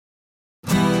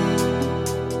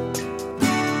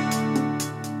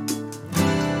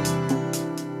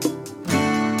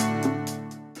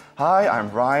Hi, I'm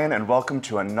Ryan, and welcome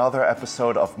to another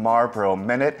episode of Marlborough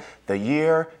Minute. The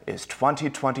year is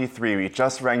 2023. We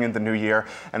just rang in the new year,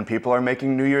 and people are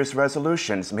making New Year's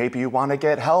resolutions. Maybe you want to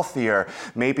get healthier.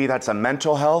 Maybe that's a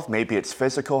mental health. Maybe it's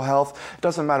physical health. It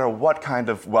doesn't matter what kind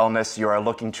of wellness you are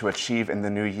looking to achieve in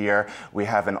the new year. We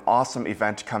have an awesome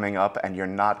event coming up, and you're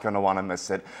not going to want to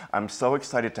miss it. I'm so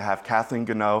excited to have Kathleen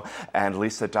Goneau and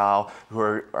Lisa Dahl, who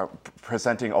are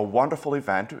presenting a wonderful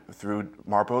event through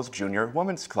Marlborough's Junior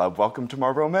Women's Club. Welcome to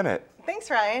Marlborough Minute.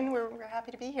 Thanks, Ryan. We're happy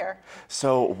to be here.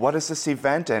 So what is this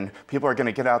event? And people are going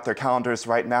to get out their calendars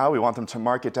right now. We want them to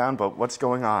mark it down, but what's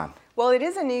going on? Well, it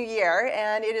is a new year,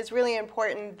 and it is really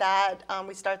important that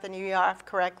we start the new year off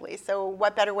correctly. So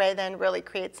what better way than really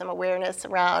create some awareness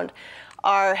around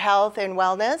our health and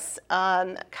wellness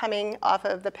coming off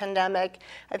of the pandemic.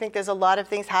 I think there's a lot of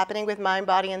things happening with mind,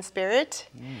 body, and spirit.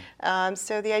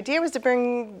 So the idea was to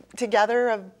bring together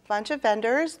a bunch of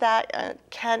vendors that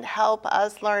can help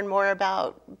us learn more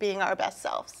about being our best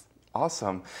selves.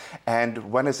 Awesome. And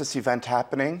when is this event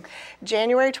happening?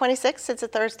 January 26th. It's a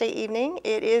Thursday evening.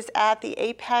 It is at the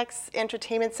Apex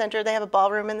Entertainment Center. They have a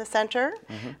ballroom in the center.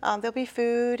 There'll be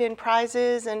food and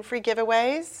prizes and free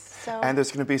giveaways. So. And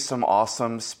there's going to be some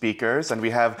awesome speakers, and we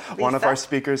have one of our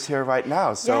speakers here right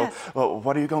now. So yes. Well,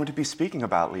 what are you going to be speaking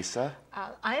about, Lisa?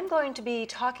 I'm going to be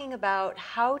talking about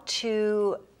how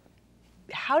to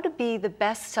be the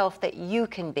best self that you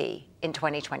can be in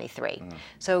 2023.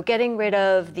 So getting rid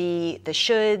of the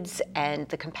shoulds and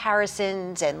the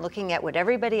comparisons and looking at what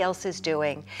everybody else is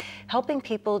doing, helping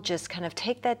people just kind of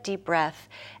take that deep breath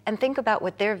and think about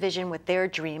what their vision, what their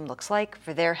dream looks like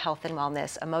for their health and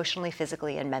wellness, emotionally,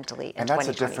 physically, and mentally in 2023. And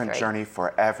that's a different journey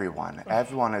for everyone.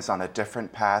 Everyone is on a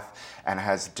different path and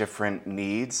has different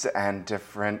needs and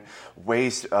different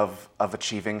ways of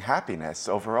achieving happiness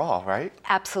overall, right?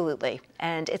 Absolutely.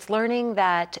 And it's learning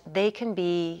that they can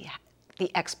be the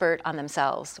expert on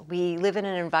themselves. We live in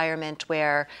an environment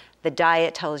where the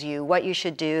diet tells you what you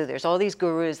should do. There's all these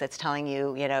gurus that's telling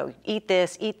you, eat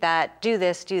this, eat that, do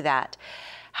this, do that.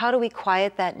 How do we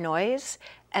quiet that noise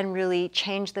and really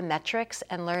change the metrics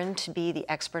and learn to be the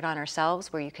expert on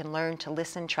ourselves, where you can learn to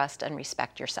listen, trust, and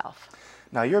respect yourself?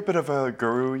 Now, you're a bit of a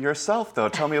guru yourself, though.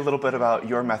 Tell me a little bit about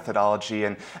your methodology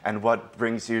and what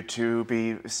brings you to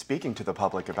be speaking to the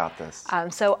public about this.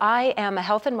 So I am a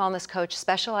health and wellness coach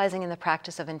specializing in the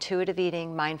practice of intuitive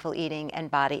eating, mindful eating, and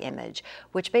body image,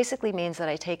 which basically means that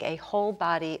I take a whole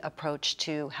body approach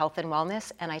to health and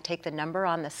wellness, and I take the number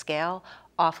on the scale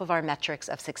off of our metrics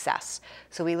of success.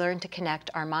 So we learn to connect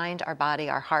our mind, our body,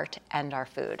 our heart, and our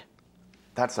food.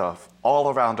 That's a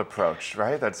all-around approach,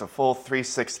 right? That's a full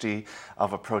 360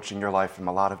 of approaching your life from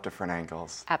a lot of different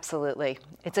angles. Absolutely.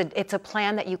 It's a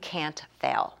plan that you can't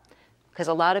fail. Because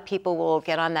a lot of people will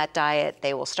get on that diet,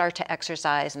 they will start to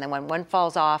exercise, and then when one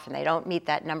falls off and they don't meet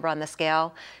that number on the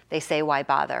scale, they say, why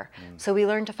bother? So we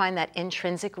learn to find that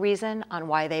intrinsic reason on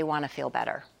why they want to feel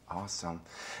better. Awesome.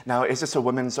 Now, is this a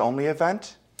women's only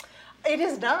event? It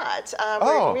is not.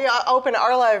 We open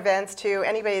our events to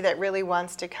anybody that really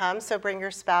wants to come, so bring your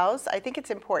spouse. I think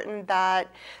it's important that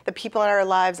the people in our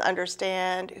lives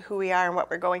understand who we are and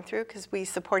what we're going through, because we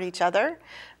support each other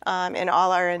in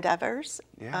all our endeavors.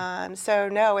 Yeah. So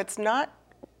no, it's not,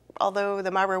 although the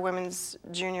Marlborough Women's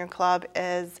Junior Club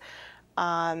is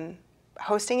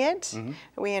hosting it,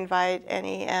 we invite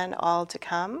any and all to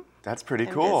come. That's pretty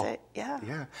cool. Visit.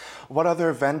 Yeah. What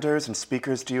other vendors and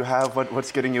speakers do you have?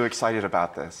 What's getting you excited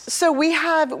about this? So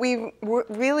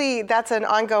that's an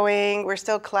ongoing, we're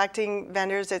still collecting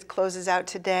vendors. It closes out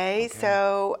today. Okay.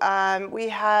 So we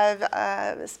have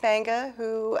Spanga,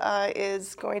 who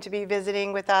is going to be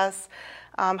visiting with us,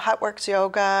 Hutworks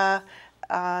Yoga,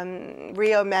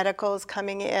 Rio Medical is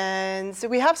coming in. So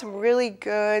we have some really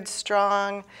good,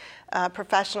 strong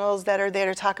professionals that are there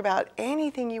to talk about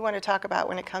anything you want to talk about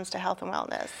when it comes to health and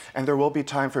wellness. And there will be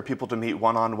time for people to meet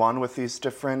one-on-one with these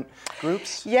different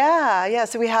groups? Yeah.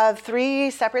 So we have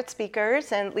 3 separate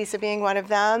speakers, and Lisa being one of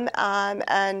them,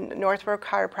 and Northborough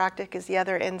Chiropractic is the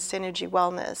other, and Synergy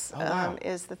Wellness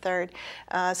is the third.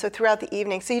 So throughout the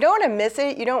evening. So you don't want to miss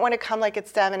it. You don't want to come like at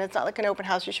 7. It's not like an open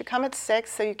house. You should come at 6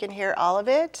 so you can hear all of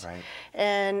it. Right.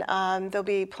 And there'll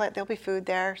be food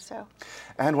there. So.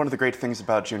 And one of the great things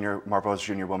about Marlborough's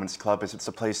Junior Women's Club is it's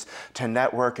a place to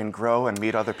network and grow and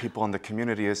meet other people in the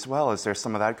community as well. Is there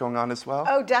some of that going on as well?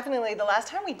 Oh, definitely. The last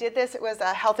time we did this, it was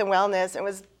health and wellness. It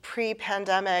was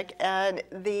pre-pandemic, and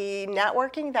the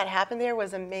networking that happened there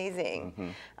was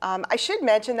amazing. I should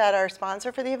mention that our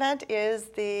sponsor for the event is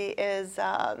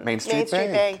Main Street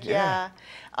Bank. Yeah.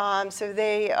 So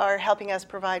they are helping us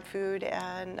provide food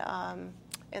and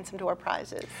and some door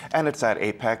prizes. And it's at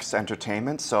Apex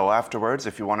Entertainment, so afterwards,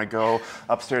 if you want to go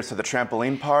upstairs to the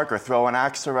trampoline park or throw an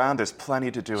axe around, there's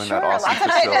plenty to do in that awesome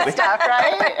facility. Stuff,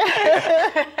 right?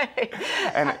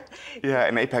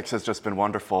 And Apex has just been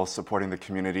wonderful supporting the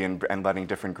community and letting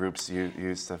different groups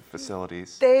use the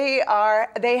facilities. They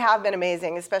have been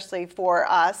amazing, especially for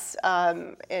us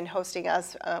in hosting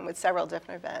us with several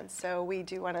different events. So we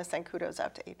do want to send kudos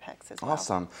out to Apex as well.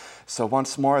 Awesome. So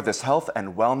once more, this health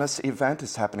and wellness event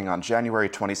is happening on January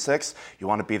 26th. You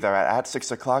want to be there at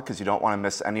 6 o'clock because you don't want to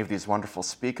miss any of these wonderful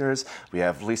speakers. We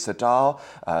have Lisa Dahl,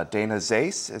 Dana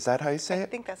Zais, is that how you say it? I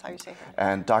think that's how you say it.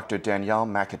 And Dr. Danielle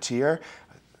McAteer.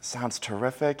 Sounds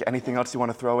terrific. Anything else you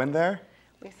want to throw in there?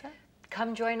 Lisa?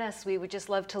 Come join us. We would just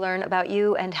love to learn about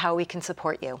you and how we can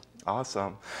support you.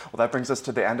 Awesome. Well, that brings us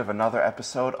to the end of another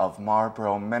episode of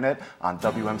Marlborough Minute on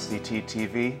WMCT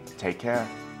TV. Take care.